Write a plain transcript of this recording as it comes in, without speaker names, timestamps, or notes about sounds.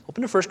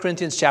Open to 1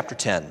 Corinthians chapter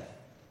 10.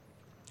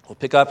 We'll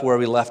pick up where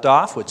we left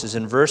off, which is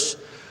in verse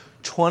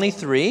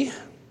 23.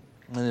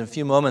 And in a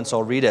few moments,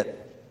 I'll read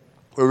it.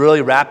 We're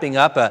really wrapping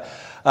up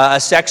a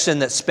section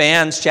that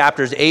spans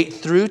chapters 8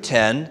 through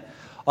 10,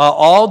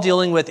 all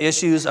dealing with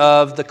issues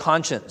of the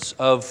conscience,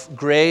 of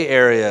gray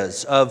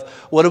areas, of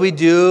what do we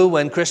do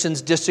when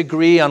Christians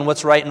disagree on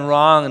what's right and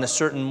wrong in a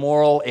certain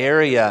moral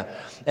area.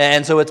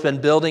 And so it's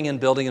been building and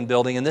building and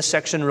building, and this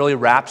section really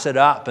wraps it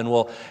up, and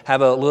we'll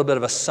have a little bit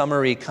of a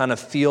summary kind of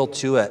feel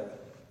to it.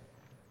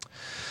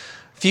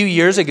 A few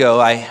years ago,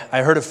 I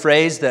heard a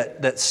phrase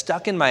that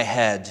stuck in my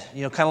head,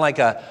 kind of like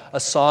a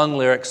song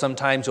lyric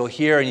sometimes you'll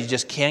hear and you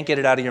just can't get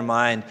it out of your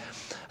mind.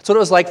 That's what it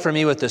was like for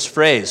me with this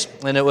phrase.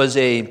 And it was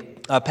a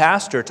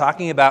pastor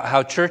talking about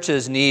how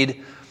churches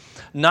need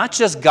not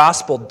just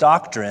gospel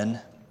doctrine,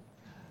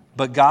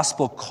 but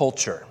gospel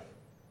culture.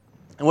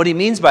 And what he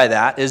means by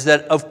that is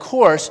that, of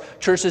course,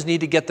 churches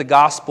need to get the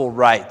gospel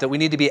right, that we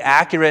need to be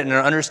accurate in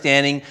our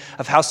understanding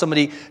of how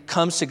somebody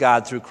comes to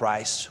God through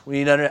Christ. We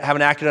need to have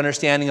an accurate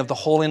understanding of the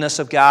holiness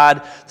of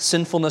God,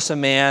 sinfulness of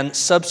man,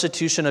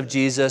 substitution of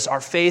Jesus,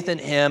 our faith in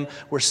Him.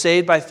 We're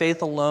saved by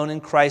faith alone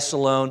in Christ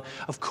alone.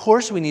 Of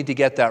course we need to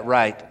get that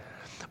right.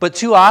 But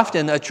too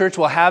often a church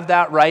will have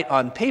that right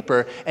on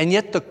paper, and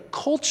yet the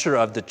culture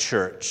of the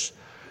church,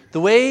 the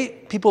way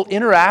people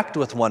interact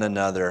with one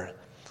another,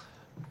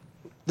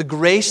 the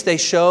grace they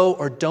show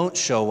or don't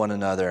show one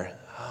another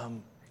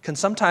can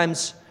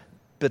sometimes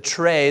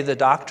betray the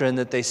doctrine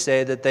that they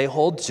say that they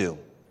hold to.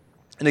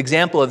 An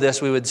example of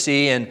this we would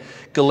see in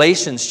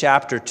Galatians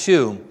chapter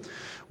 2,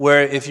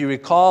 where if you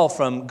recall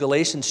from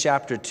Galatians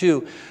chapter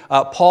 2,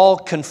 Paul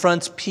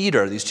confronts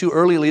Peter, these two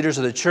early leaders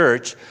of the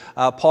church.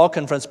 Paul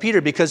confronts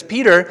Peter because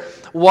Peter,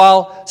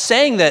 while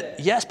saying that,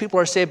 yes, people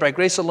are saved by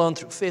grace alone,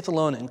 through faith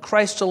alone, in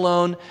Christ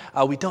alone,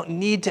 we don't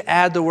need to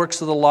add the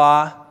works of the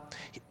law,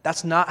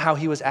 that's not how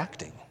he was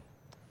acting.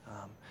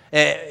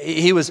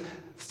 He was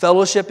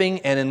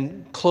fellowshipping and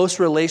in close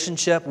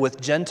relationship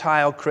with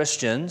Gentile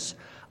Christians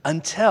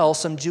until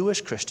some Jewish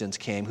Christians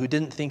came who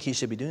didn't think he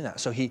should be doing that.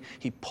 So he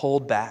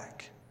pulled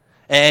back.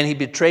 And he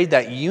betrayed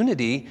that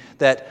unity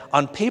that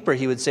on paper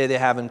he would say they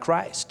have in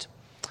Christ.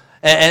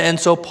 And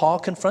so Paul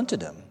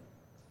confronted him.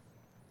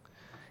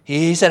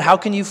 He said, how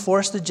can you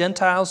force the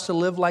Gentiles to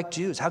live like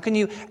Jews? How can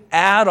you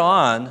add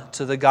on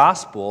to the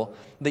gospel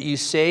that you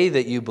say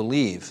that you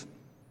believe?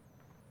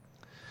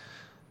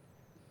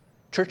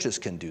 Churches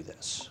can do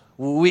this.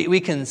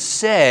 We can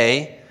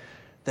say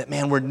that,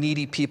 man, we're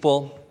needy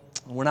people.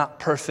 We're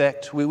not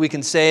perfect. We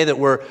can say that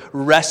we're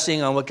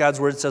resting on what God's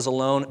word says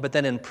alone. But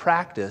then in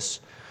practice,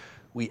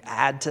 we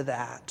add to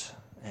that.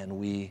 And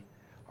we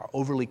are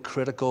overly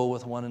critical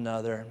with one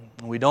another.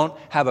 And we don't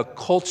have a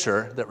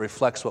culture that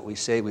reflects what we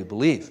say we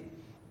believe.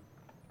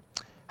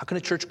 How can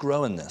a church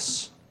grow in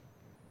this?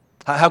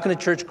 How can a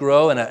church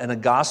grow in a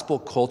gospel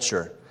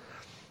culture?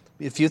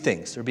 A few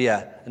things. There'd be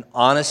an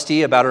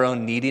honesty about our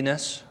own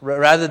neediness.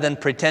 Rather than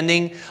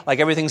pretending like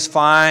everything's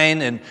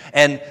fine and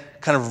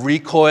kind of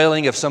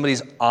recoiling if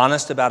somebody's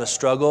honest about a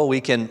struggle,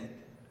 we can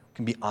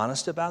be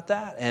honest about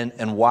that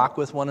and walk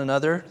with one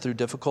another through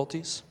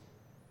difficulties.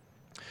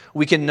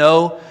 We can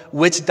know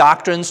which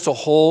doctrines to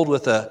hold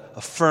with a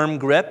firm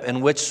grip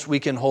and which we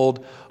can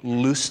hold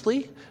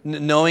loosely,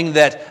 knowing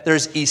that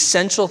there's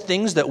essential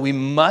things that we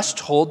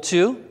must hold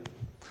to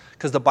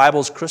because the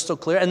Bible is crystal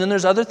clear. And then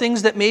there's other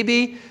things that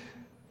maybe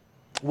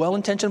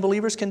well-intentioned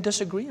believers can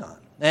disagree on.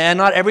 And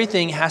not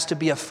everything has to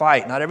be a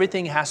fight. Not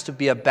everything has to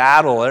be a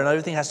battle. Or not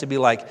everything has to be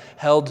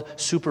held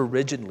super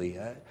rigidly.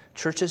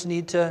 Churches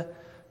need to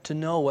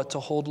know what to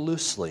hold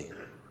loosely.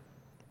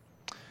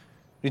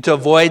 We need to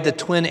avoid the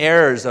twin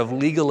errors of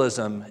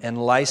legalism and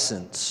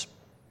license.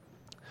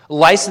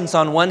 License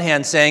on one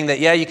hand saying that,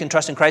 yeah, you can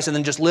trust in Christ and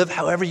then just live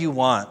however you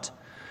want.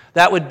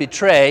 That would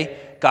betray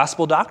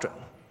gospel doctrine.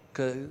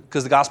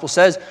 Because the gospel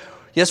says,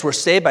 yes, we're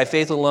saved by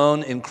faith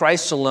alone, in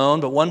Christ alone,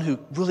 but one who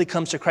really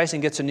comes to Christ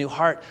and gets a new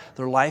heart,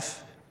 their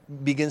life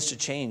begins to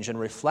change and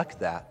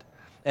reflect that.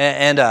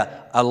 And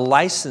a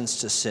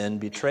license to sin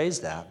betrays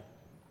that.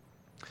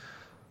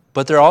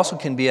 But there also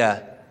can be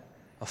a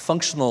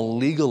functional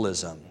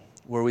legalism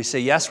where we say,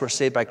 yes, we're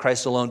saved by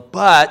Christ alone,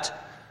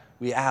 but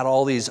we add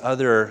all these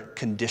other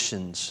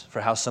conditions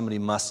for how somebody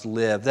must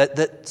live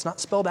that's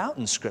not spelled out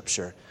in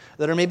Scripture,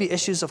 that are maybe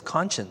issues of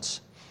conscience.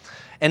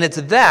 And it's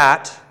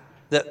that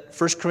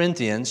 1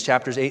 Corinthians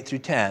chapters 8 through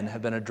 10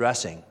 have been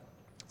addressing.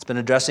 It's been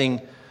addressing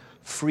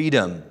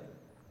freedom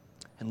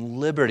and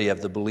liberty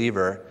of the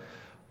believer,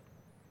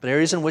 but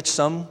areas in which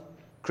some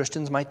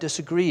Christians might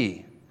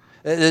disagree.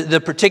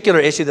 The particular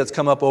issue that's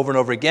come up over and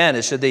over again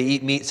is should they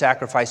eat meat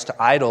sacrificed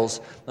to idols.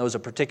 That was a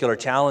particular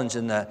challenge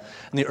in the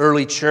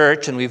early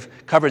church, and we've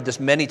covered this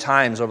many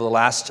times over the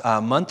last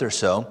month or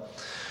so.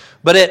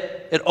 But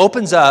it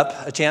opens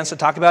up a chance to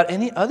talk about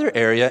any other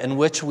area in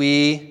which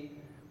we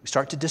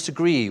start to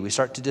disagree. We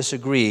start to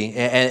disagree,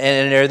 and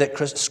in an area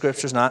that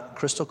Scripture is not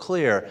crystal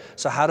clear.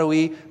 So how do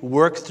we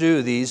work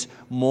through these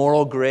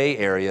moral gray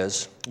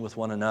areas with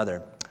one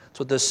another? That's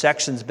what this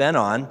section's been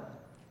on,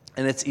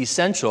 and it's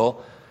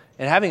essential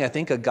and having, I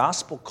think, a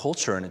gospel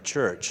culture in a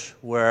church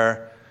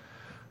where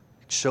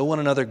we show one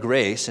another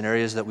grace in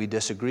areas that we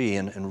disagree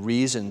and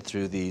reason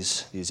through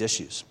these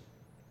issues.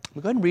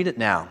 We'll go ahead and read it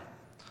now.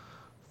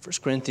 1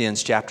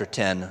 Corinthians chapter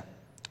 10,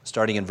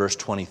 starting in verse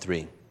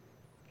 23.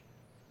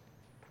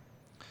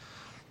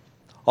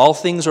 All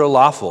things are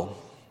lawful,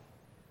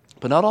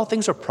 but not all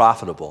things are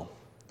profitable.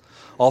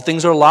 All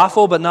things are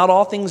lawful, but not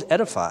all things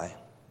edify.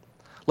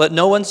 Let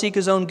no one seek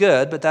his own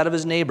good, but that of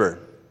his neighbor.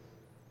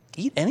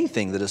 Eat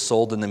anything that is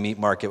sold in the meat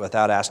market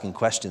without asking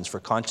questions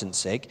for conscience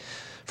sake,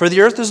 for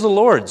the earth is the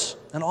Lord's,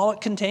 and all it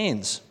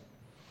contains.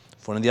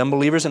 If one of the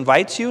unbelievers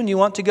invites you and you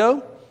want to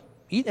go,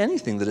 eat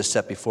anything that is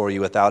set before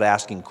you without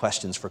asking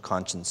questions for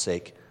conscience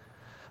sake.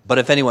 But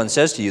if anyone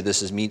says to you,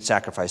 this is meat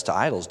sacrificed to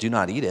idols, do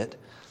not eat it,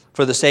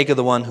 for the sake of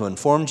the one who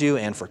informed you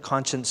and for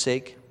conscience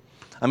sake.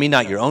 I mean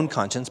not your own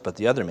conscience, but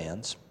the other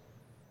man's.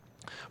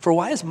 For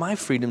why is my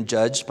freedom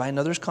judged by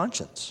another's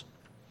conscience?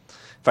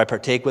 If I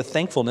partake with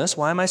thankfulness,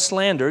 why am I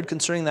slandered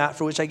concerning that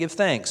for which I give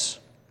thanks?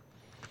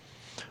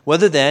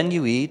 Whether then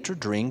you eat or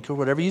drink or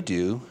whatever you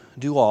do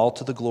all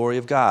to the glory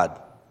of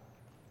God.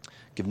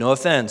 Give no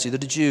offense either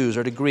to Jews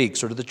or to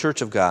Greeks or to the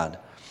church of God,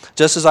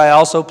 just as I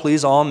also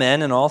please all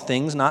men in all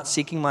things, not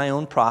seeking my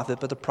own profit,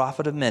 but the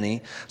profit of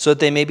many, so that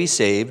they may be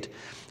saved.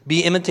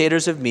 Be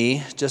imitators of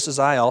me, just as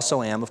I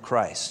also am of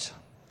Christ.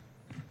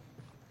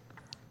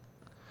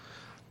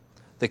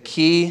 The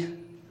key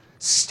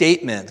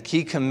statement, the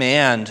key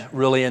command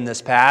really in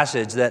this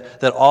passage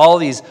that all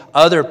these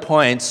other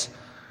points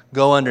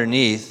go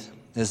underneath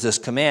is this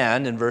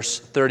command in verse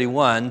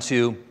 31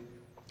 to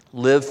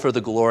live for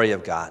the glory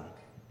of God.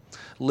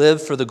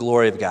 Live for the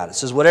glory of God. It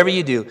says, whatever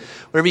you do,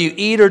 whatever you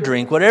eat or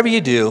drink, whatever you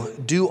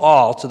do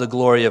all to the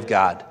glory of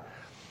God.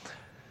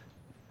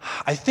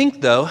 I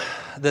think, though,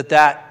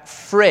 that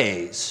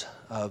phrase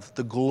of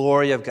the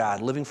glory of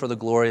God, living for the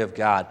glory of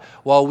God,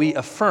 while we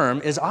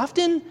affirm, is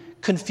often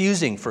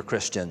confusing for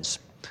Christians.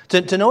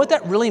 To know what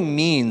that really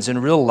means in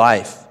real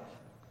life.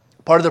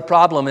 Part of the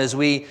problem is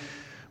we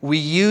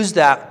use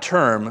that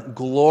term,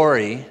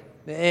 glory,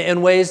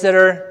 in ways that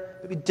are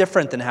maybe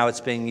different than how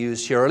it's being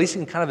used here, or at least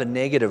in kind of a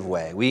negative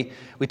way. We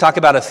talk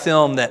about a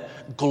film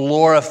that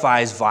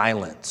glorifies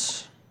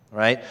violence,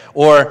 right?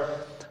 Or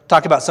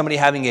talk about somebody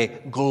having a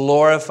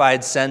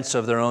glorified sense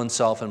of their own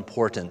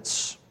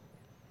self-importance.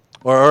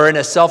 Or in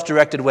a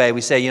self-directed way,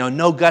 we say,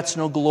 no guts,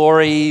 no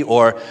glory,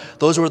 or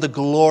those were the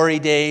glory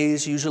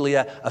days. Usually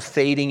a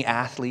fading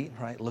athlete,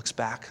 right, looks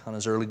back on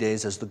his early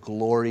days as the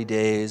glory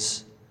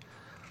days.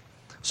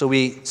 So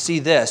we see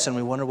this and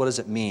we wonder, what does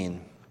it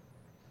mean?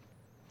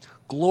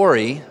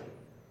 Glory,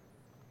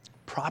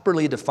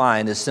 properly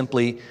defined, is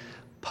simply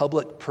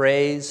public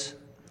praise,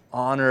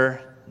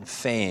 honor, and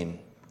fame.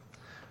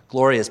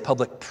 Glory is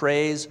public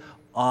praise,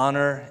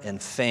 honor,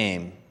 and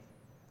fame.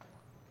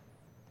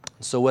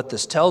 So what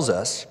this tells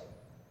us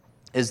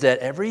is that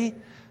every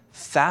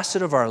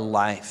facet of our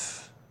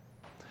life,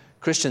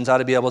 Christians ought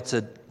to be able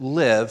to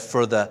live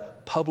for the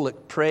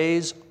public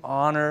praise,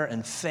 honor,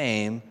 and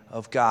fame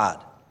of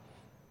God.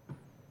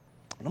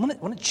 I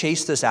want to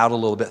chase this out a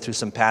little bit through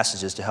some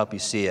passages to help you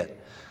see it.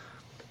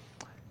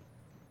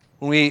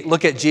 When we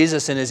look at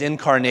Jesus in his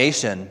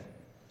incarnation,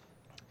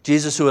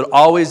 Jesus who had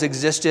always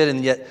existed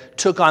and yet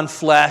took on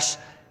flesh,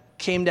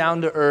 came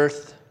down to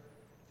earth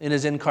in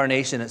his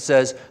incarnation. It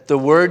says, the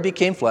Word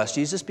became flesh,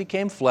 Jesus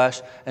became flesh,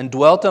 and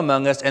dwelt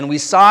among us, and we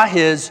saw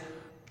his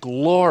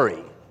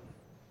glory.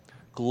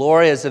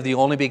 Glory as of the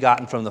only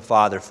begotten from the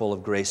Father, full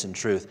of grace and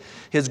truth.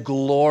 His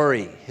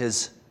glory,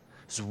 his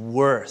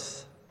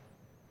worth,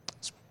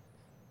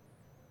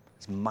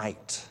 his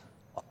might,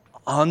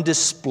 on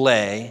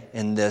display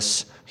in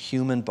this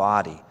human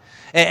body.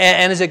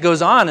 And as it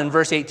goes on in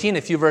verse 18,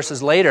 a few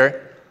verses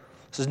later,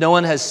 it says, no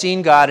one has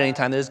seen God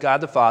anytime. That is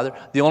God the Father,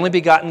 the only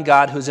begotten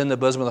God who's in the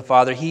bosom of the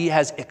Father. He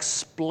has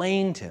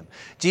explained him.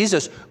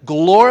 Jesus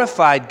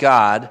glorified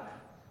God,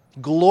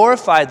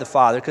 glorified the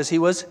Father, because he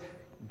was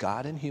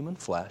God in human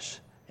flesh.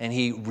 And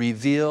he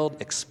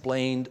revealed,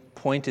 explained,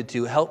 pointed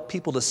to, helped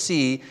people to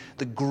see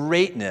the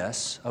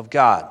greatness of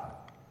God.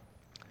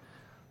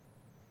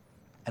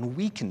 And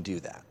we can do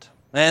that.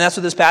 And that's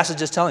what this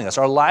passage is telling us.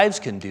 Our lives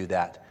can do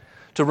that.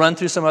 To run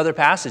through some other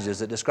passages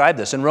that describe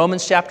this. In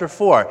Romans chapter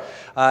 4,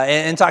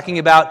 in talking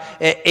about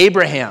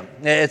Abraham,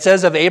 it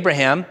says of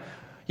Abraham,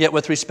 yet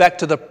with respect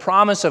to the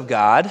promise of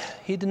God,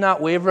 he did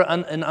not waver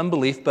in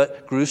unbelief,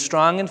 but grew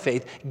strong in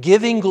faith,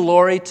 giving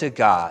glory to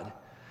God,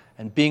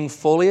 and being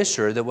fully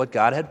assured that what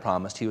God had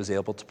promised, he was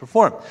able to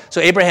perform. So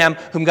Abraham,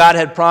 whom God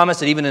had promised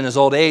that even in his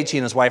old age, he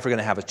and his wife were going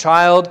to have a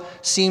child,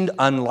 seemed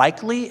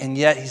unlikely, and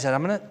yet he said,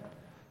 I'm going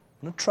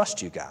to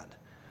trust you, God.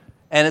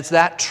 And it's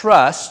that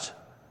trust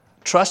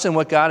in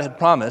what God had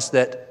promised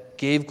that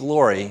gave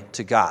glory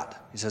to God.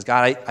 He says,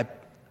 God, I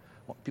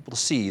want people to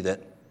see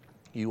that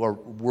you are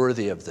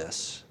worthy of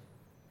this.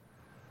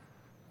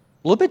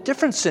 A little bit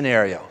different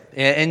scenario.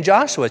 In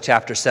Joshua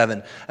chapter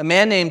 7, a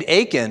man named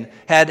Achan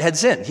had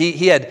sinned.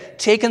 He had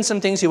taken some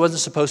things he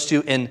wasn't supposed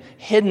to and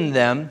hidden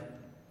them.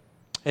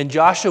 And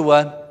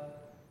Joshua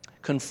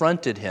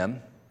confronted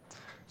him,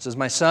 says,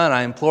 my son,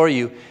 I implore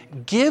you,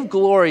 give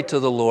glory to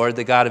the Lord,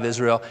 the God of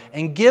Israel,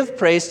 and give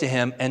praise to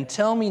him, and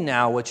tell me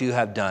now what you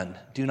have done.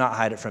 Do not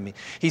hide it from me.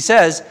 He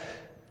says,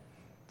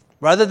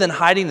 rather than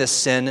hiding this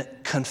sin,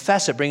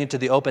 confess it, bring it to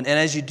the open. And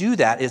as you do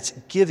that, it's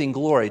giving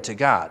glory to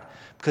God,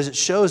 because it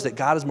shows that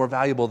God is more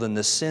valuable than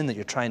the sin that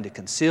you're trying to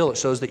conceal. It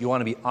shows that you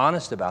want to be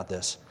honest about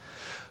this.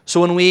 So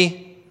when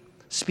we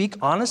speak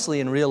honestly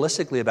and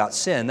realistically about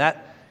sin,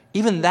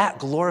 even that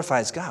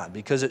glorifies God,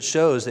 because it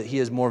shows that he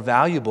is more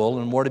valuable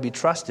and more to be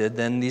trusted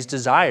than these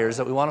desires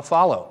that we want to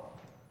follow.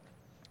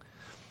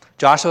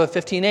 John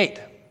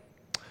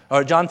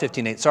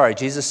 15:8,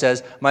 Jesus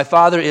says, my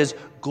Father is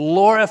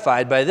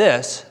glorified by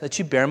this, that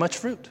you bear much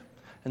fruit,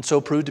 and so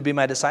prove to be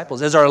my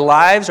disciples. As our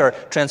lives are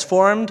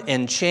transformed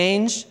and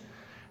changed,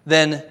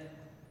 then it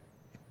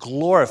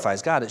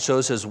glorifies God. It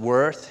shows his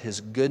worth, his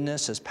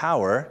goodness, his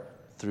power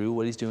through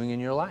what he's doing in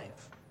your life.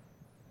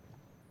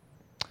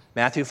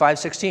 Matthew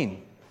 5:16,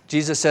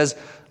 Jesus says,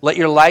 let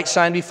your light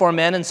shine before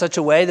men in such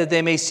a way that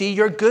they may see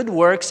your good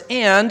works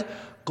and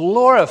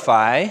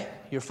glorify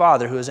your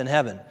Father who is in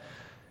heaven.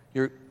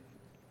 Your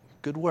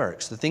good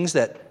works, the things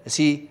that as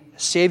he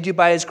saved you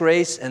by his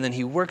grace and then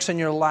he works in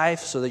your life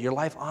so that your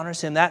life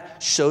honors him,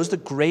 that shows the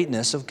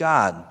greatness of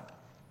God.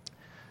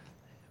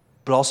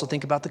 But also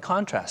think about the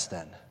contrast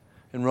then.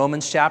 In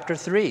Romans chapter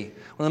 3, one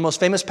of the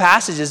most famous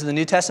passages in the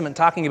New Testament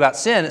talking about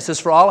sin, it says,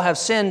 for all have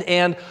sinned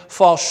and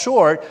fall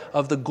short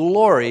of the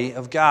glory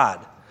of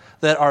God.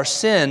 That our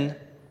sin,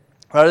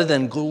 rather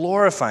than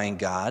glorifying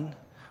God,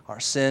 our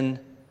sin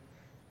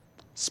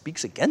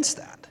speaks against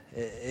that.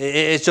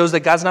 It shows that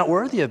God's not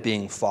worthy of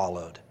being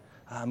followed.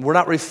 We're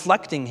not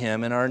reflecting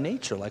him in our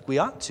nature like we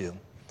ought to.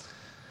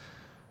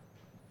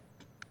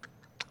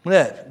 I'm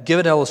going to give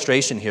an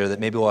illustration here that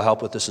maybe will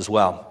help with this as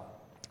well.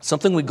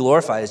 Something we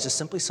glorify is just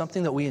simply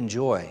something that we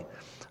enjoy.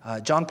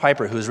 John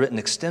Piper, who has written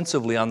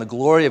extensively on the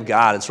glory of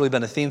God, it's really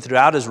been a theme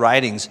throughout his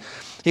writings,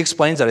 he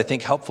explains that, I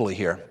think, helpfully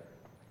here.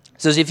 He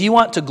says, if you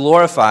want to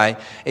glorify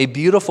a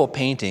beautiful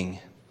painting,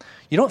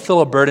 you don't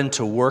feel a burden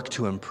to work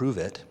to improve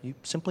it. You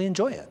simply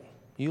enjoy it.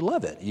 You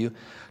love it. You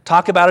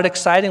talk about it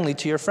excitingly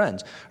to your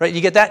friends. Right?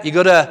 You get that? You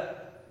go to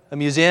a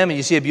museum and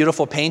you see a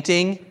beautiful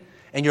painting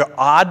and you're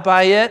awed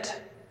by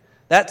it.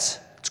 It's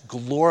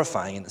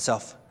glorifying in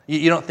itself.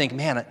 You don't think,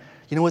 man,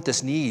 you know what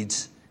this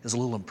needs is a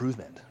little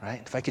improvement,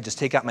 right? If I could just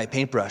take out my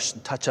paintbrush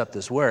and touch up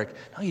this work.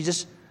 No, you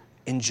just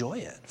enjoy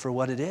it for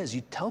what it is.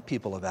 You tell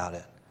people about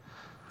it.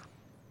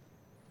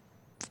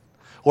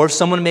 Or if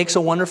someone makes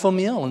a wonderful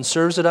meal and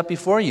serves it up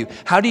before you,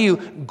 how do you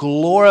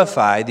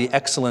glorify the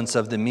excellence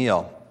of the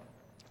meal?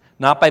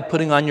 Not by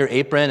putting on your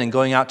apron and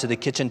going out to the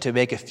kitchen to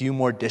make a few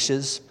more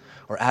dishes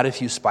or add a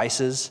few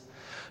spices.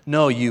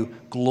 No, you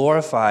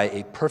glorify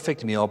a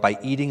perfect meal by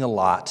eating a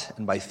lot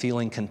and by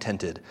feeling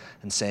contented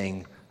and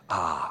saying,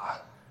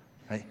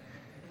 right?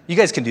 You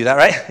guys can do that,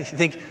 right? You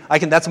think,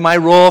 that's my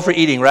role for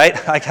eating, right?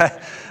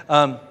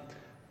 But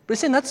he's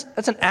saying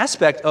that's an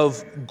aspect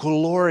of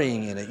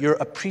glorying in it. You're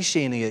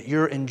appreciating it.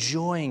 You're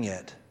enjoying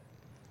it.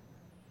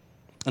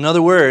 In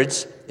other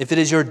words, if it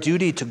is your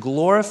duty to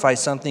glorify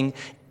something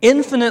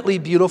infinitely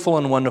beautiful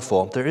and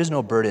wonderful, there is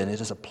no burden.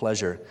 It is a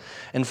pleasure.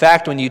 In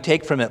fact, when you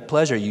take from it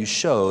pleasure, you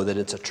show that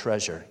it's a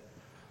treasure.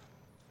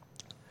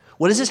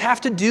 What does this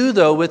have to do,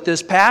 though, with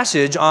this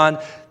passage on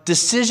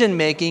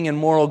decision-making in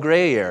moral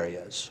gray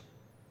areas?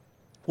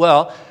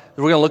 Well,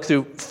 we're going to look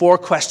through 4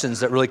 questions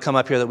that really come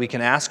up here that we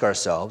can ask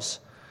ourselves.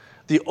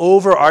 The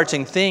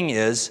overarching thing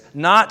is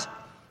not,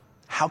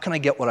 how can I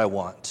get what I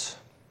want?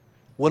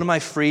 What am I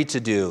free to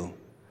do?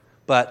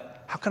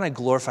 But how can I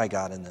glorify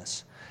God in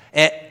this?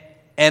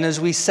 And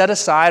as we set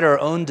aside our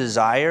own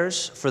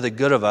desires for the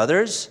good of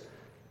others,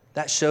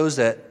 that shows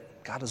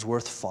that God is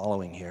worth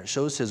following here. It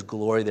shows his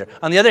glory there.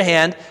 On the other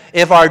hand,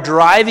 if our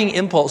driving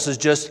impulse is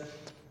just,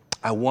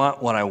 I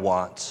want what I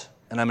want,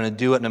 and I'm going to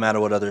do it no matter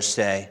what others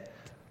say,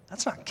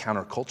 that's not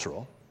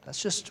countercultural.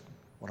 That's just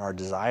what our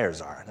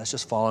desires are. That's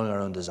just following our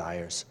own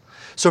desires.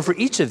 So for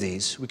each of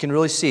these, we can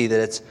really see that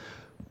it's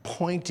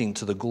pointing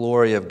to the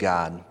glory of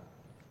God.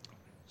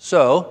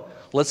 So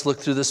let's look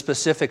through the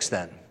specifics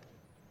then.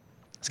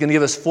 It's going to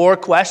give us 4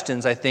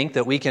 questions, I think,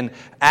 that we can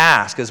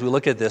ask as we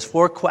look at this.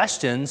 4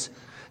 questions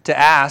to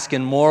ask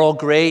in moral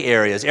gray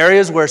areas,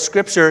 areas where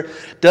Scripture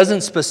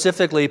doesn't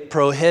specifically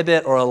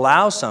prohibit or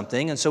allow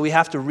something, and so we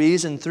have to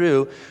reason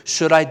through,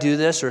 should I do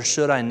this or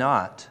should I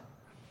not?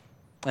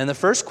 And the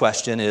first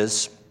question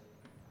is,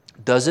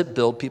 does it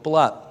build people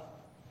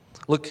up?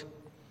 Look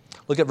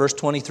at verse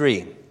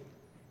 23.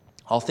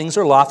 All things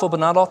are lawful,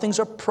 but not all things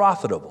are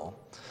profitable.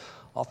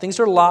 All things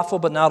are lawful,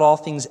 but not all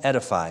things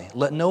edify.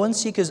 Let no one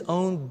seek his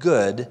own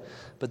good,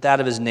 but that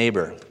of his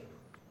neighbor.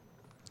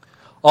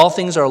 All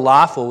things are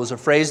lawful was a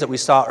phrase that we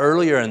saw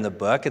earlier in the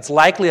book. It's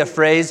likely a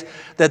phrase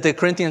that the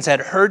Corinthians had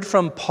heard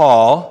from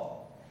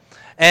Paul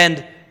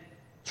and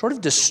sort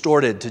of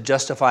distorted to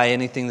justify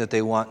anything that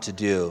they want to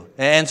do.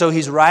 And so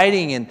he's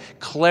writing and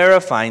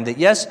clarifying that,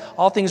 yes,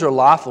 all things are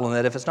lawful and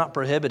that if it's not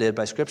prohibited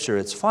by Scripture,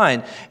 it's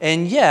fine.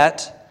 And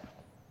yet,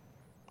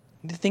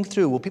 you think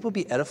through, will people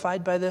be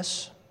edified by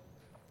this?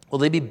 Will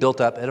they be built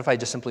up? Edify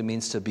just simply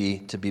means to be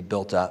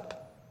built up.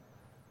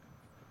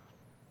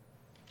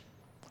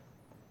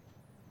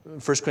 1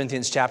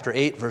 Corinthians chapter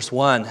 8, verse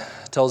 1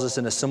 tells us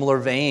in a similar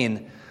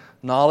vein,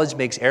 knowledge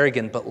makes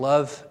arrogant, but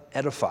love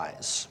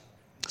edifies.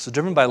 So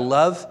driven by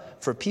love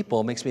for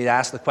people makes me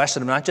ask the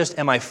question of not just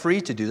am I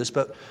free to do this,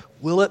 but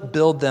will it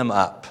build them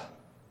up?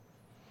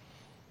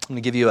 I'm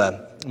going to give you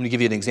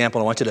an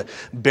example. I want you to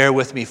bear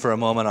with me for a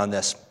moment on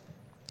this.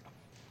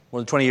 More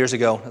than 20 years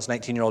ago, as a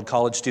 19-year-old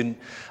college student,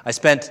 I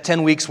spent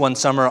 10 weeks one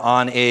summer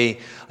on a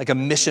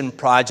mission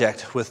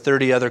project with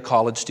 30 other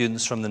college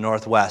students from the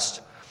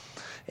Northwest.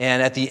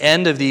 And at the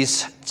end of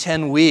these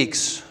 10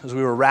 weeks, as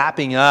we were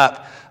wrapping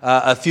up,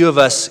 a few of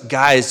us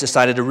guys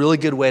decided a really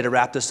good way to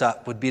wrap this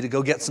up would be to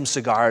go get some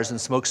cigars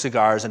and smoke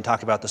cigars and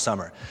talk about the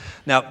summer.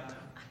 Now,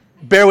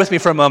 bear with me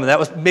for a moment. That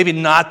was maybe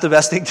not the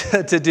best thing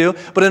to do,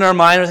 but in our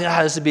mind, we're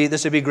thinking,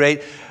 this would be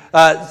great.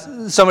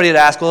 Somebody had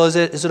asked, well, is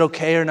it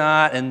okay or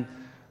not? And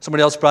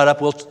somebody else brought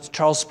up, well,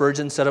 Charles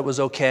Spurgeon said it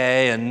was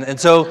okay, and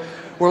so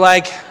we're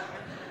like,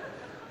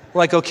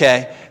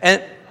 okay.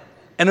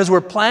 And as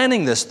we're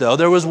planning this, though,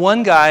 there was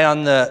one guy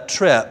on the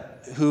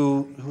trip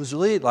who was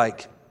really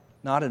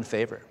not in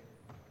favor.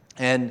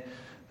 And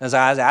as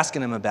I was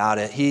asking him about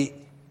it, he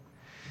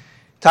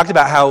talked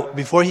about how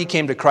before he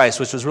came to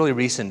Christ, which was really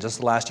recent, just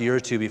the last year or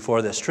two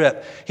before this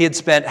trip, he had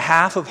spent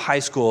half of high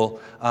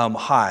school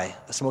high,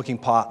 smoking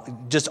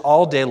pot, just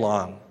all day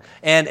long.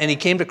 And he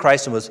came to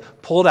Christ and was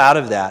pulled out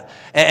of that.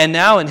 And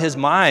now in his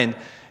mind,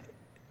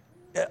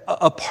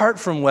 apart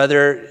from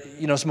whether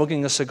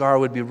smoking a cigar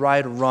would be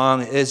right or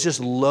wrong, is just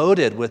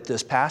loaded with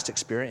this past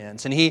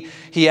experience. And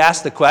he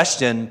asked the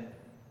question,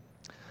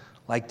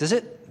 does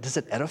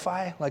it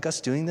edify? Like us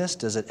doing this,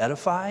 does it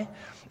edify?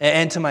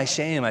 And to my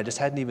shame, I just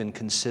hadn't even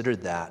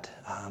considered that.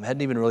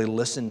 Hadn't even really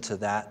listened to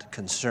that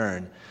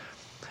concern.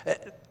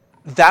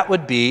 That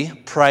would be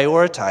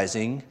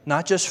prioritizing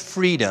not just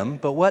freedom,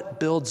 but what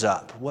builds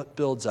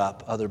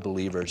up other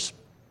believers.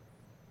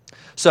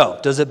 So,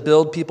 does it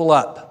build people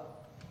up?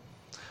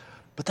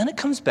 But then it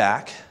comes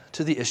back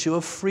to the issue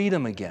of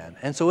freedom again.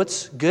 And so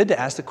it's good to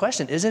ask the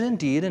question, is it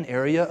indeed an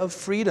area of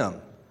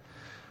freedom?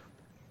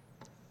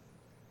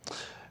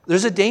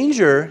 There's a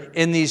danger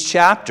in these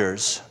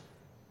chapters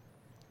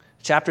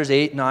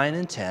 8, 9,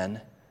 and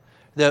 10,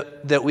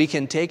 that we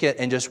can take it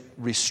and just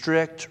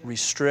restrict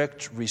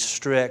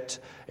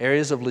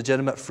areas of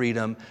legitimate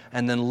freedom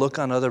and then look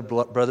on other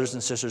brothers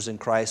and sisters in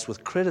Christ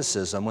with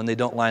criticism when they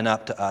don't line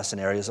up to us in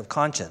areas of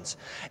conscience.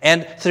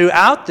 And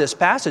throughout this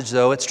passage,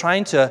 though, it's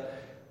trying to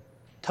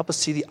help us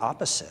see the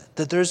opposite,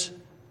 that there's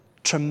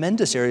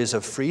tremendous areas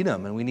of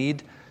freedom, and we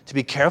need to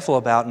be careful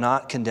about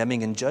not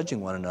condemning and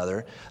judging one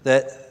another,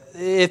 that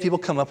if people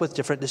come up with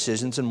different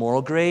decisions in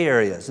moral gray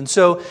areas. And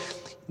so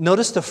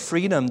notice the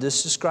freedom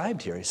that's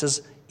described here. He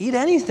says, eat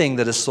anything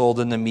that is sold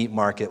in the meat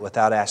market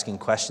without asking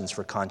questions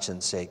for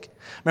conscience sake.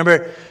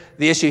 Remember,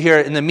 the issue here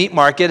in the meat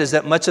market is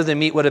that much of the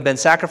meat would have been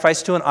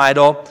sacrificed to an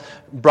idol,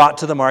 brought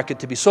to the market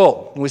to be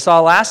sold. And we saw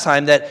last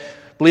time that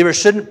believers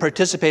shouldn't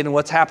participate in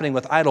what's happening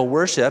with idol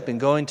worship and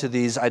going to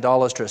these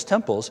idolatrous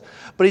temples.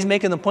 But he's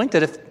making the point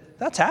that if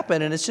that's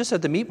happened and it's just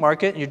at the meat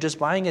market and you're just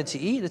buying it to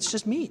eat, it's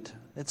just meat.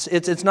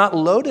 It's not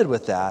loaded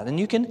with that. And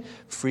you can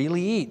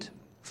freely eat.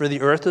 For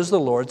the earth is the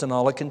Lord's and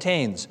all it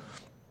contains.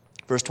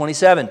 Verse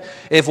 27,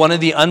 if one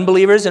of the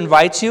unbelievers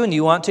invites you and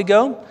you want to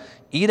go,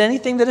 eat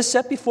anything that is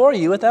set before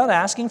you without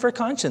asking for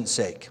conscience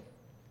sake.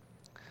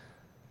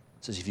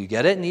 It says if you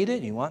get it and eat it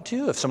and you want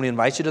to, if somebody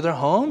invites you to their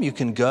home, you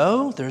can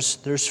go.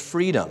 There's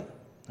freedom.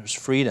 There's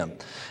freedom.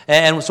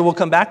 And so we'll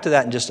come back to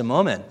that in just a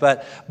moment.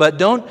 But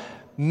don't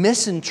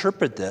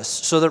misinterpret this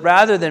so that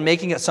rather than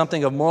making it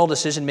something of moral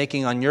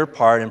decision-making on your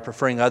part and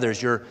preferring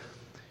others, you're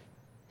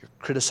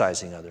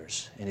criticizing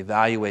others and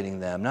evaluating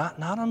them, not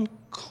on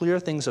clear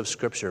things of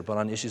Scripture, but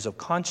on issues of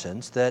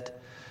conscience that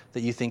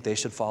you think they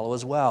should follow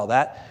as well.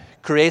 That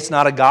creates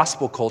not a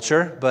gospel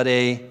culture, but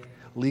a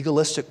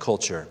legalistic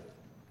culture.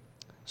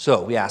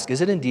 So we ask,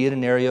 is it indeed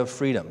an area of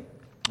freedom?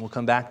 We'll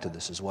come back to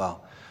this as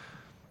well.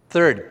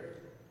 Third,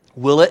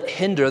 will it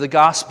hinder the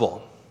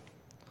gospel?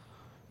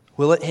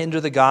 Will it hinder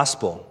the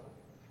gospel?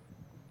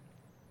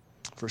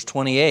 Verse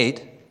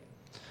 28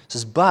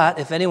 says, but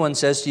if anyone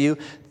says to you,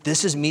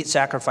 this is meat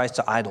sacrificed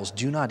to idols,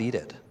 do not eat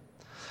it.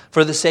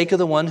 For the sake of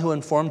the one who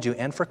informed you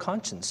and for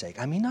conscience sake.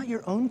 I mean, not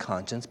your own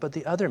conscience, but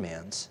the other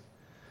man's.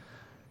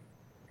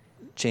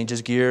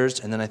 Changes gears,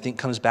 and then I think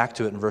comes back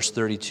to it in verse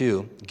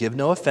 32. Give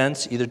no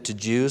offense either to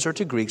Jews or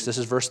to Greeks. This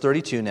is verse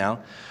 32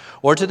 now.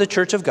 Or to the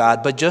church of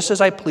God, but just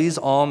as I please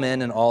all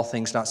men in all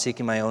things, not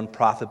seeking my own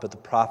profit, but the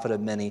profit of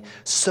many,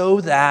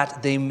 so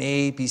that they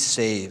may be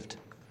saved.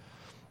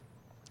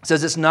 It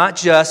says it's not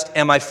just,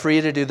 am I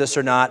free to do this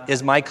or not?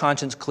 Is my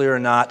conscience clear or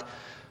not?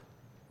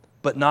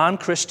 But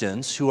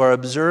non-Christians who are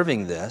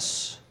observing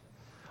this,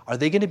 are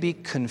they going to be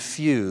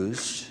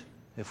confused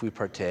if we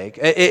partake?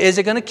 Is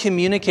it going to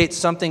communicate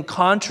something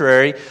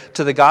contrary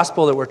to the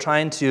gospel that we're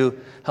trying to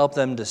help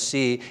them to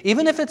see?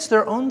 Even if it's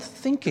their own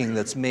thinking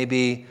that's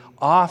maybe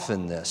off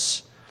in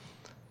this.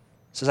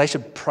 says I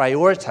should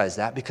prioritize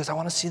that because I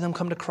want to see them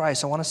come to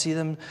Christ. I want to see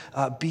them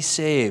be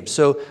saved.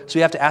 So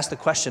we have to ask the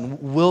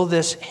question, will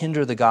this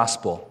hinder the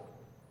gospel?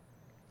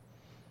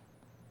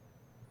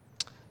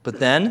 But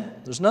then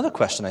there's another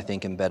question, I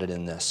think, embedded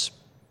in this.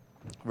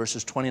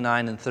 Verses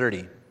 29 and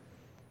 30.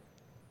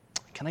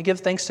 Can I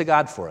give thanks to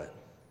God for it?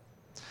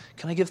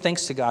 Can I give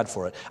thanks to God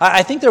for it?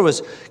 I think there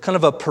was kind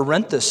of a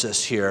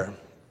parenthesis here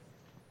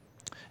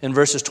in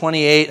verses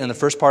 28 and the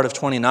first part of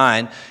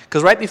 29,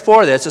 because right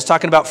before this, it's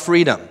talking about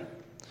freedom.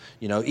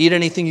 Eat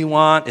anything you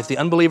want. If the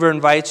unbeliever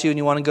invites you and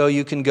you want to go,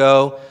 you can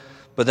go.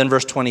 But then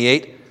verse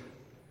 28,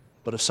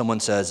 but if someone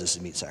says this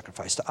is meat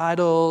sacrificed to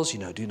idols,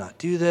 do not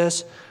do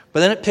this. But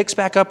then it picks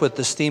back up with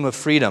this theme of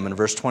freedom in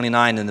verse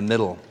 29 in the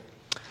middle.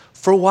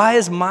 For why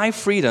is my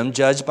freedom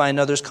judged by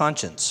another's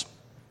conscience?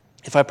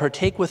 If I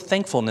partake with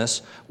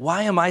thankfulness,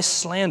 why am I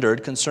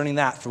slandered concerning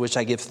that for which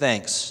I give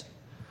thanks?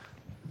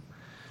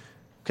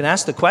 We can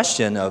ask the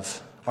question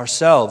of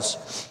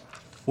ourselves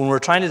when we're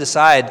trying to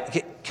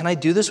decide, can I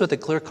do this with a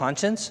clear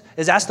conscience?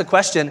 Is ask the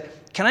question,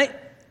 can I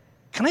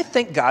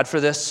thank God for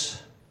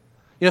this?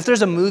 If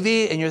there's a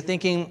movie and you're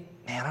thinking,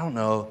 man, I don't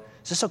know,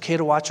 is this okay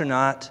to watch or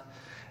not?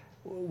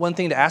 One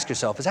thing to ask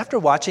yourself is after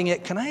watching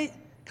it, can I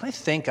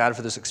thank God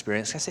for this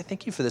experience? Can I say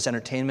thank you for this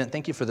entertainment?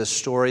 Thank you for this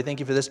story. Thank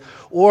you for this.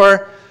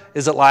 Or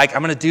is it like,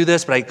 I'm going to do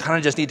this, but I kind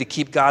of just need to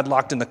keep God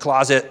locked in the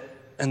closet,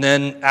 and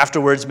then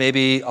afterwards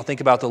maybe I'll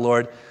think about the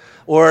Lord?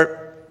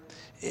 Or,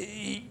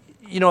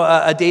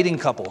 a dating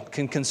couple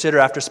can consider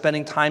after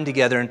spending time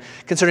together and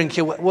considering,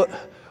 okay,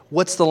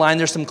 what's the line?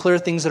 There's some clear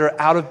things that are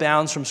out of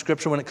bounds from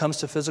Scripture when it comes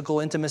to physical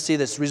intimacy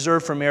that's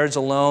reserved for marriage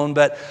alone,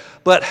 but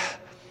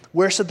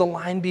where should the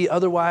line be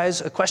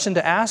otherwise? A question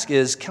to ask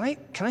is, can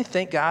I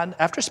thank God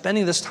after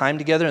spending this time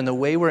together and the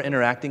way we're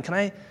interacting? Can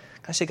I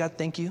say, God,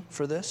 thank you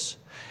for this?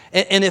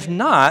 And if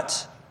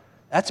not,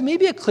 that's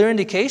maybe a clear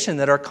indication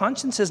that our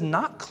conscience is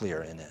not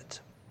clear in it.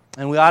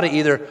 And we ought to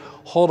either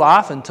hold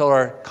off until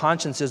our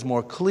conscience is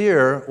more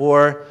clear,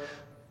 or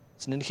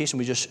it's an indication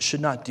we just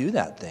should not do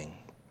that thing.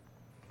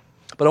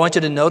 But I want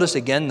you to notice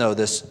again, though,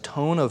 this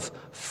tone of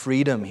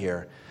freedom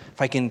here.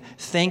 If I can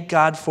thank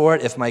God for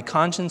it, if my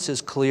conscience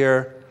is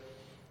clear.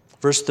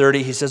 Verse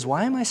 30, he says,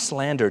 why am I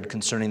slandered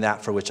concerning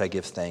that for which I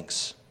give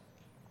thanks?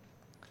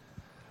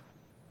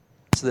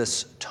 It's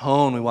this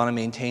tone we want to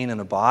maintain in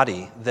a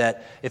body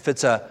that if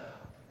it's a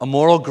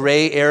moral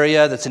gray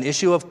area that's an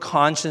issue of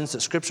conscience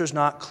that Scripture's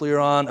not clear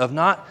on, of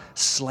not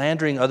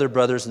slandering other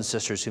brothers and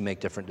sisters who make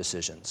different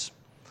decisions,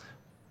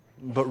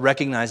 but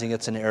recognizing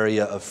it's an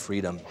area of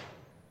freedom.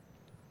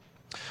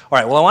 All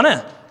right, well, I want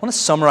to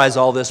summarize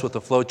all this with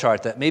a flow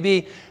chart that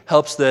maybe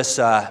helps this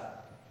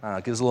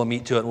gives a little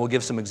meat to it, and we'll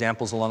give some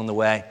examples along the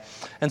way.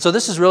 And so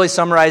this is really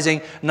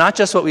summarizing not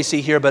just what we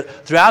see here,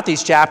 but throughout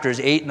these chapters,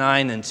 8,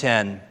 9, and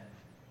 10.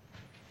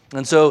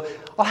 And so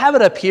I'll have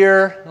it up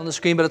here on the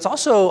screen, but it's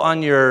also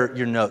on your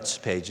notes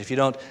page. If you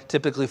don't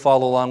typically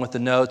follow along with the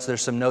notes,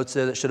 there's some notes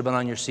there that should have been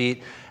on your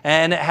seat.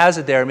 And it has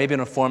it there, maybe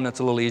in a form that's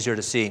a little easier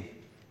to see.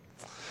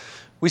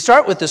 We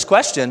start with this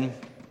question,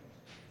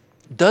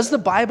 does the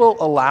Bible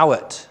allow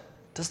it?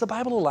 Does the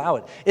Bible allow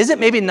it? Is it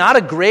maybe not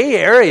a gray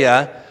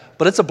area,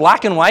 but it's a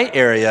black and white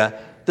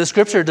area the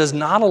Scripture does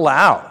not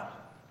allow?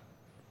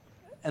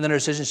 And then our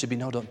decision should be,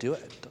 no, don't do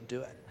it. Don't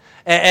do it.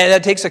 And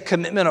that takes a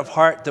commitment of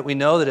heart that we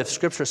know that if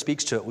Scripture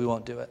speaks to it, we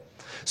won't do it.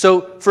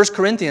 So 1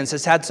 Corinthians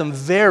has had some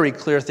very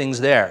clear things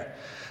there.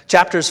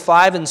 Chapters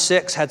 5 and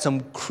 6 had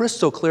some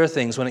crystal clear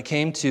things when it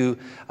came to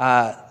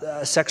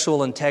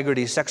sexual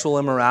integrity, sexual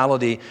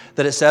immorality,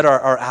 that it said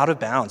are out of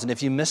bounds. And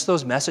if you miss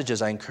those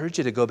messages, I encourage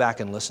you to go back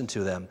and listen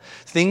to them.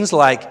 Things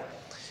like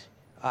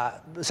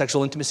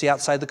sexual intimacy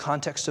outside the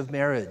context of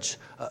marriage,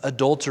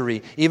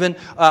 adultery, even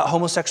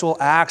homosexual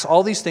acts,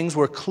 all these things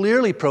were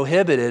clearly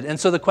prohibited. And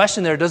so the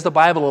question there, does the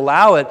Bible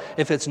allow it?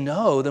 If it's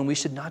no, then we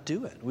should not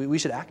do it. We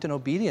should act in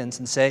obedience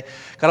and say,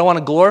 God, I want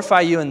to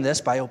glorify you in this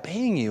by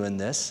obeying you in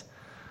this,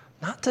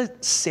 not to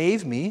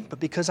save me,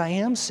 but because I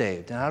am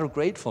saved and out of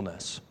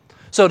gratefulness.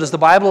 So does the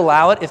Bible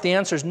allow it? If the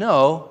answer is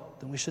no,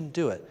 then we shouldn't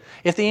do it.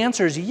 If the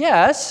answer is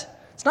yes,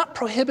 it's not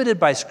prohibited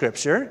by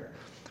Scripture,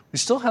 we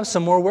still have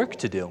some more work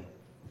to do.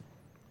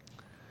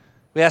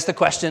 We ask the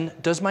question,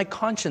 does my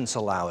conscience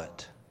allow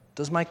it?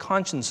 Does my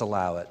conscience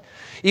allow it?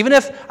 Even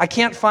if I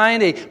can't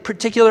find a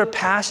particular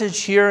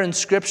passage here in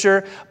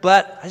Scripture,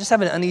 but I just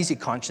have an uneasy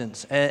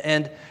conscience,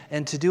 and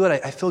to do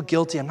it, I feel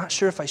guilty. I'm not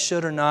sure if I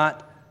should or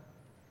not.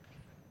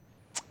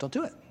 Don't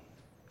do it.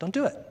 Don't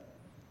do it.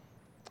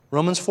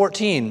 Romans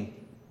 14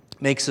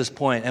 makes this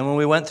point, and when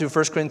we went through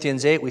 1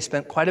 Corinthians 8, we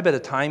spent quite a bit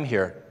of time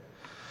here.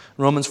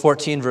 Romans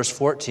 14, verse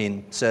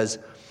 14 says,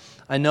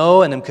 I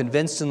know and am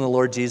convinced in the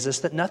Lord Jesus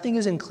that nothing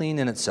is unclean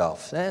in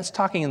itself. And it's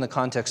talking in the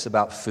context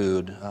about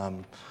food.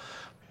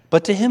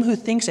 But to him who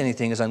thinks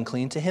anything is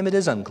unclean, to him it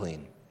is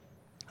unclean.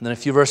 And then a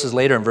few verses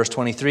later in verse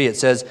 23, it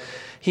says,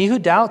 he who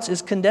doubts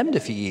is condemned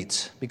if he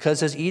eats, because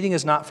his eating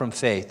is not from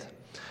faith.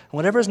 And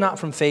whatever is not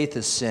from faith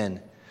is sin.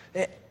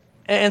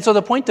 And so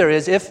the point there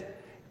is,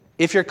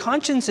 if your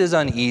conscience is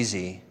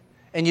uneasy,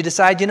 and you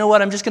decide, you know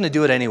what, I'm just going to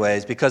do it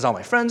anyways because all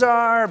my friends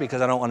are,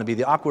 because I don't want to be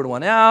the awkward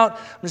one out,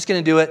 I'm just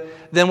going to do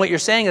it, then what you're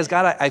saying is,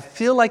 God, I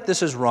feel like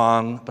this is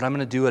wrong, but I'm going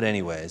to do it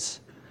anyways.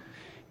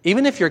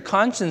 Even if your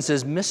conscience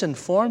is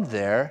misinformed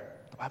there,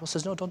 the Bible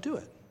says, no, don't do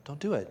it. Don't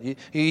do it. You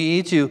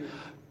need to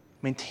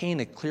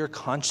maintain a clear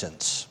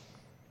conscience.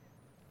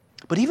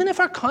 But even if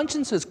our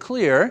conscience is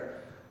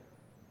clear,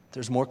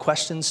 there's more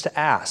questions to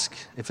ask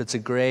if it's a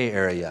gray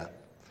area.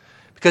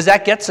 Because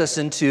that gets us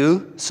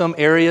into some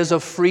areas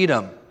of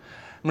freedom.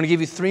 I'm going to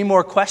give you 3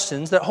 more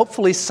questions that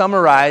hopefully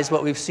summarize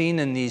what we've seen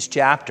in these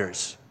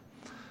chapters.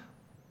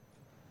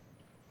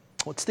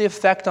 What's the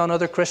effect on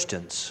other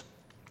Christians?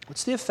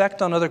 What's the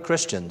effect on other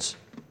Christians?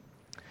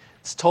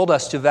 It's told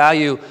us to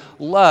value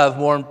love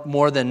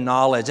more than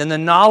knowledge. And the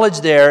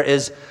knowledge there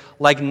is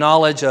like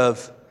knowledge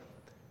of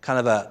kind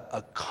of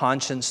a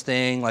conscience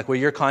thing, like where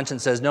your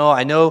conscience says, no,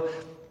 I know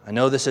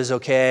this is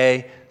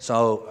okay,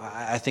 so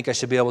I think I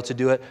should be able to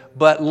do it.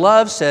 But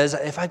love says,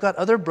 if I've got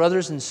other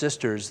brothers and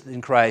sisters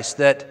in Christ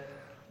that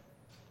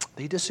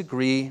they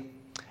disagree,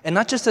 and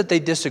not just that they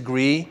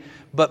disagree,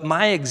 but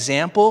my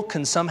example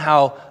can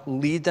somehow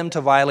lead them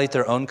to violate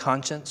their own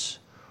conscience,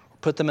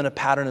 put them in a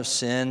pattern of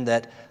sin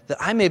that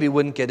I maybe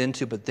wouldn't get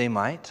into, but they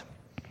might.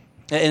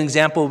 An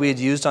example we had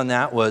used on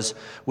that was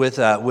with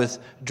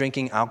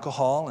drinking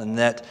alcohol, and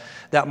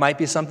that might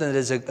be something that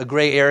is a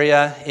gray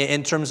area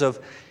in terms of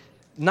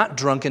not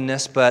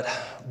drunkenness, but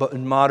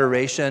in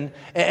moderation.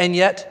 And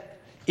yet,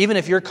 even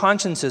if your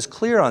conscience is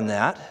clear on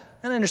that,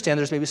 and I understand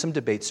there's maybe some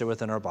debates there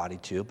within our body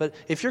too, but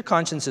if your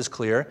conscience is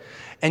clear,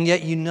 and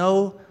yet you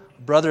know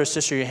brother or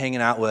sister you're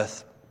hanging out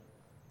with,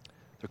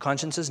 their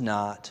conscience is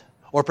not,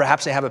 or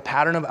perhaps they have a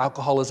pattern of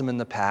alcoholism in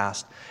the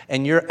past,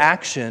 and your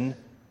action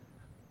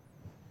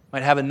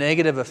might have a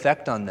negative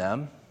effect on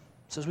them,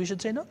 says we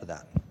should say no to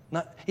that.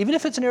 Even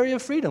if it's an area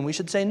of freedom, we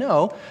should say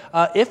no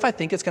if I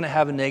think it's going to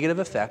have a negative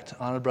effect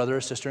on a brother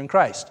or sister in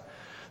Christ.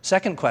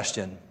 Second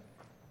question,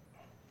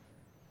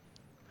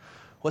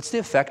 what's the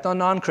effect on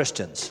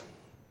non-Christians?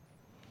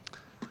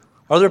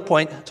 Our other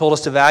point told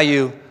us to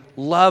value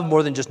love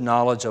more than just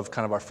knowledge of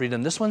kind of our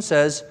freedom. This one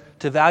says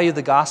to value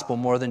the gospel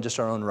more than just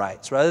our own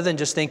rights, rather than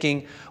just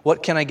thinking,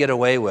 what can I get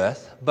away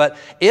with? But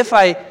if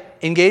I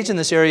engage in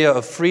this area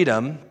of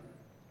freedom,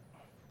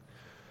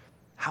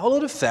 how will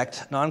it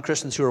affect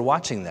non-Christians who are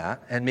watching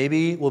that and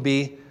maybe will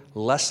be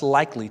less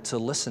likely to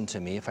listen to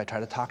me if I try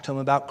to talk to them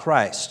about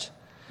Christ?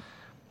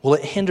 Will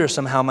it hinder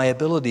somehow my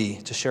ability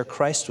to share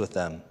Christ with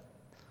them?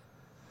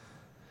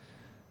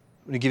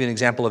 I'm going to give you an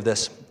example of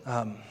this.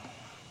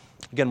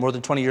 Again, more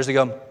than 20 years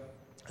ago,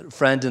 a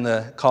friend in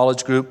the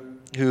college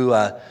group who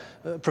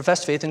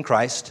professed faith in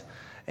Christ,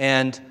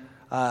 and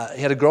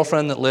he had a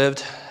girlfriend that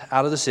lived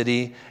out of the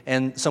city,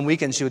 and some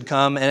weekends she would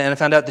come, and I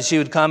found out that she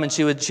would come and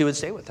she would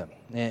stay with him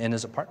in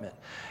his apartment.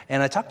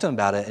 And I talked to him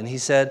about it, and he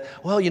said,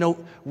 well,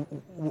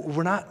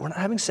 we're not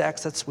having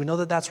sex. We know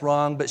that that's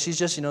wrong, but she's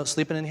just,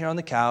 sleeping in here on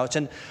the couch.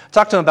 And I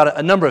talked to him about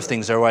a number of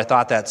things there where I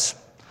thought that's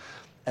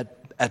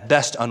at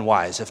best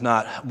unwise, if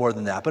not more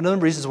than that. But another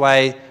reasons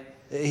why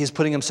he's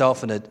putting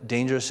himself in a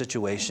dangerous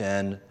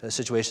situation, a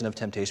situation of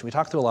temptation. We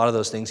talked through a lot of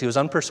those things. He was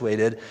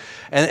unpersuaded.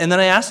 And then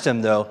I asked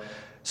him, though,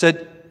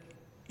 said,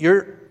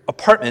 your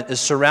apartment is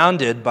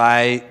surrounded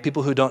by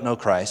people who don't know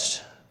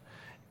Christ.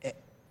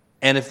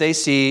 And if they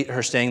see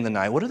her staying the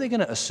night, what are they going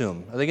to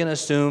assume? Are they going to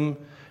assume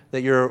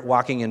that you're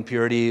walking in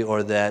purity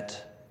or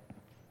that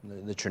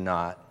you're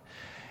not?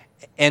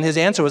 And his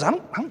answer was, I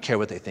don't care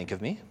what they think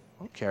of me.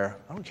 I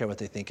don't care what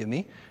they think of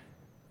me.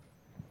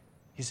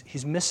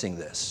 He's missing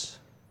this.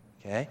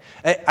 Okay?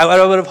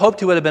 I would have hoped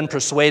he would have been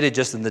persuaded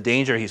just in the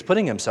danger he's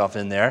putting himself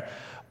in there.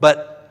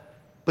 But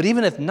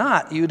even if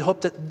not, you'd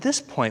hope that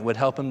this point would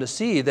help him to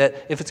see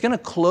that if it's going to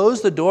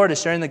close the door to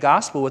sharing the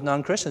gospel with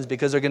non-Christians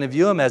because they're going to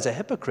view him as a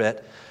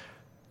hypocrite,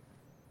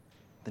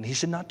 then he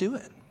should not do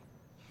it.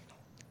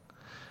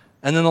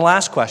 And then the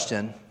last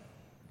question,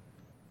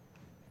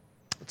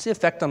 what's the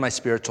effect on my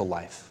spiritual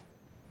life?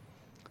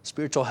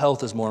 Spiritual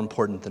health is more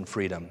important than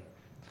freedom.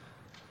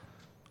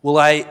 Will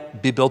I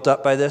be built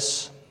up by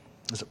this?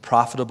 Is it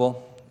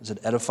profitable? Is it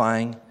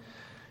edifying?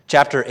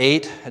 Chapter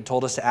 8 had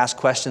told us to ask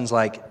questions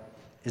like,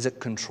 is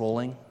it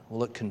controlling?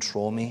 Will it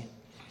control me?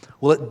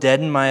 Will it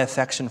deaden my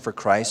affection for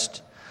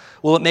Christ?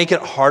 Will it make it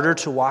harder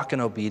to walk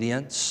in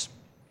obedience?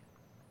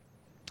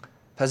 If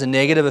it has a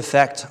negative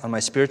effect on my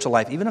spiritual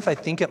life, even if I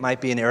think it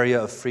might be an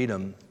area of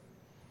freedom,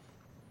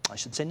 I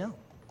should say no.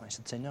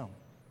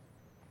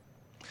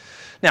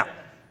 Now,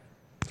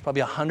 there's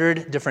probably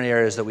 100 different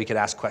areas that we could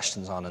ask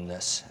questions on in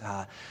this.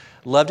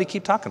 Love to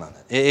keep talking on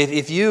it.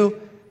 If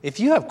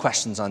you have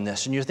questions on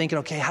this and you're thinking,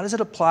 okay, how does it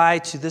apply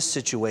to this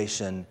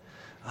situation?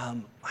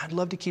 I'd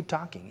love to keep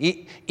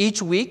talking.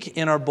 Each week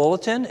in our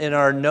bulletin, in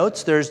our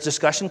notes, there's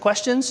discussion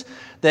questions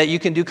that you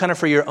can do kind of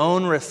for your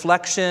own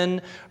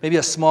reflection, maybe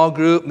a small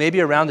group, maybe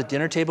around the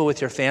dinner table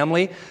with your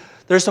family.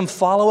 There's some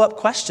follow-up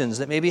questions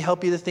that maybe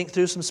help you to think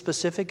through some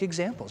specific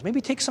examples.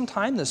 Maybe take some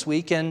time this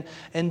week and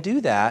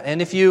do that.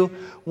 And if you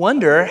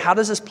wonder, how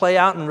does this play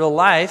out in real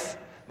life?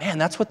 Man,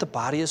 that's what the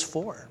body is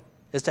for.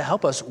 is to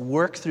help us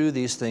work through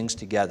these things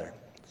together.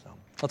 So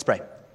let's pray.